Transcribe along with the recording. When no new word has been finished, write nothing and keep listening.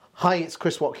Hi, it's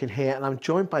Chris Watkin here, and I'm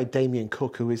joined by Damien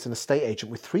Cook, who is an estate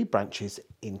agent with 3 branches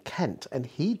in Kent, and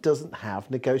he doesn't have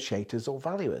negotiators or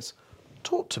valuers.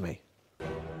 Talk to me.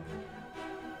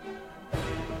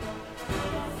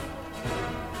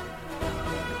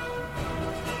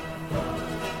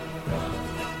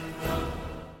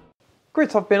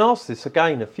 Chris, I've been asked this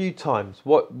again a few times.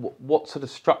 What sort of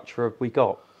structure have we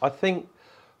got? I think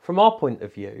from our point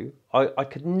of view, I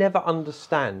could never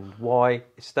understand why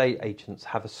estate agents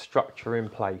have a structure in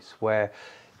place where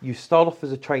you start off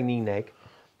as a trainee neg,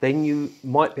 then you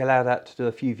might be allowed out to do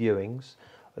a few viewings,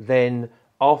 then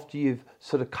after you've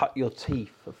sort of cut your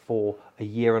teeth for a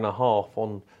year and a half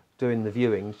on doing the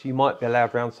viewings, you might be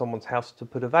allowed around someone's house to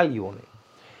put a value on it.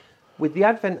 With the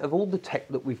advent of all the tech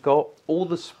that we've got, all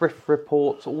the SPRIF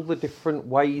reports, all the different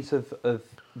ways of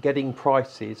getting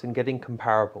prices and getting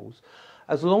comparables,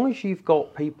 as long as you've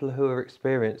got people who are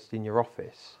experienced in your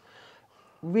office,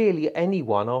 really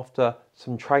anyone after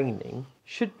some training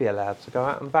should be allowed to go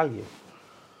out and value.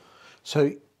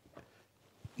 So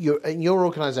in your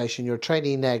organisation, you're a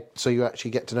trainee neg, so you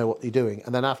actually get to know what you're doing,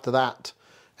 and then after that,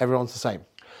 everyone's the same?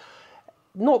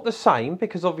 Not the same,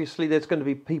 because obviously there's going to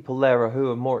be people there who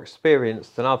are more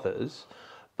experienced than others,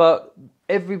 but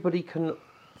everybody can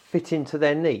fit into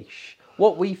their niche.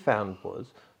 What we found was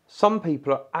some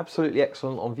people are absolutely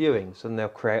excellent on viewings and they'll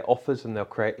create offers and they'll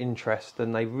create interest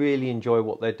and they really enjoy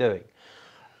what they're doing.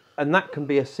 And that can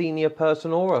be a senior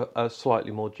person or a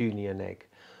slightly more junior neg.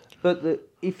 But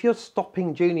if you're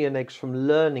stopping junior negs from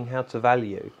learning how to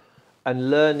value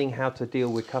and learning how to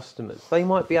deal with customers, they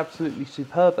might be absolutely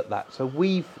superb at that. So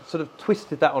we've sort of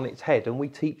twisted that on its head and we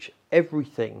teach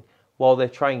everything while they're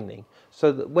training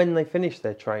so that when they finish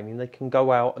their training, they can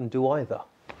go out and do either.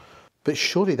 But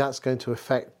surely that's going to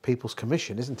affect people's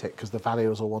commission, isn't it? Because the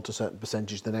valuers will want a certain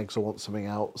percentage, the negs will want something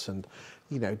else. And,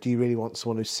 you know, do you really want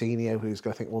someone who's senior who's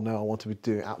going to think, well, no, I want to be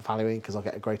doing out valuing because I'll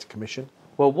get a greater commission?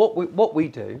 Well, what we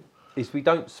do is we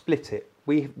don't split it.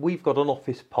 We've got an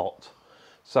office pot.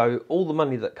 So all the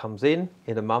money that comes in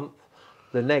a month,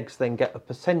 the negs then get a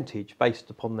percentage based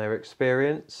upon their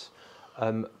experience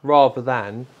rather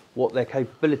than what their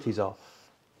capabilities are.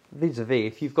 Vis-a-vis,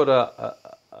 if you've got a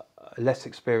less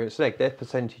experienced neg, their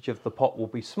percentage of the pot will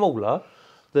be smaller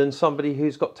than somebody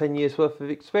who's got 10 years worth of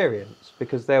experience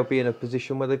because they'll be in a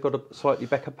position where they've got a slightly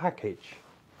better package.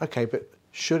 Okay, but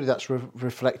surely that's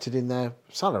reflected in their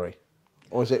salary?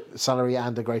 Or is it salary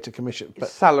and a greater commission? It's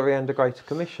salary and a greater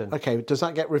commission. Okay, does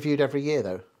that get reviewed every year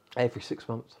though? Every 6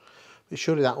 months. But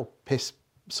surely that will piss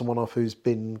someone off who's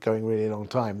been going really long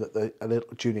time, that a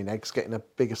little junior neg's getting a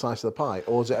bigger slice of the pie,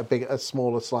 or is it a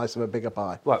smaller slice of a bigger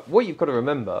pie? Right, what you've got to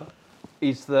remember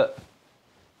is that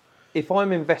if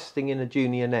I'm investing in a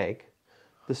junior neg,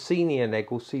 the senior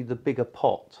neg will see the bigger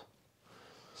pot.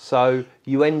 So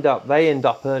they end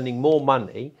up earning more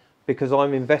money because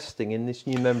I'm investing in this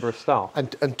new member of staff.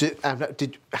 And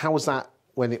how was that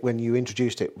when you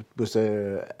introduced it? Was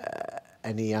there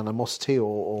any animosity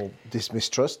or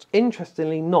mistrust?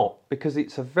 Interestingly not, because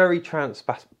it's a very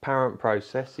transparent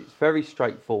process. It's very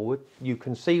straightforward. You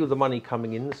can see all the money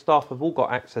coming in. The staff have all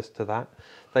got access to that.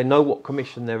 They know what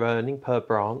commission they're earning per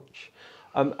branch.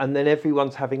 And then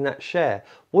everyone's having that share.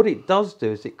 What it does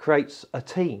do is it creates a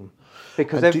team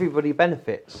because everybody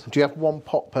benefits. Do you have one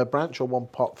pot per branch or one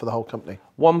pot for the whole company?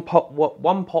 One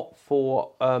pot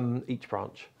for each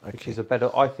branch, okay. Which is a better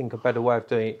way of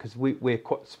doing it because we're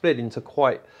quite split into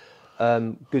quite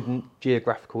good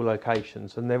geographical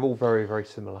locations and they're all very, very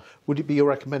similar. Would it be your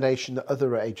recommendation that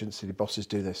other agency bosses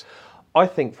do this? I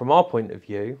think from our point of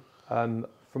view,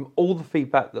 from all the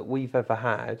feedback that we've ever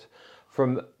had,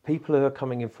 from people who are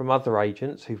coming in from other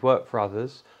agents who've worked for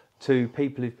others to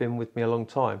people who've been with me a long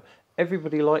time,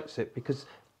 everybody likes it because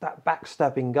that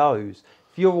backstabbing goes.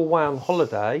 If you're away on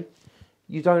holiday,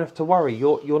 you don't have to worry.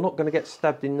 You're not going to get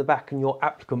stabbed in the back and your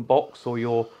applicant box or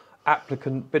your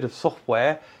applicant bit of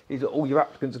software is all your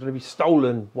applicants are going to be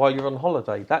stolen while you're on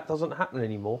holiday. That doesn't happen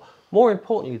anymore. More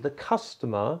importantly, the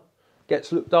customer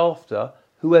gets looked after,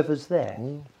 whoever's there.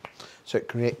 So it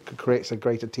creates a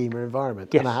greater team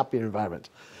environment. Yes. And a happier environment.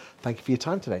 Thank you for your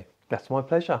time today. That's my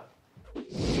pleasure.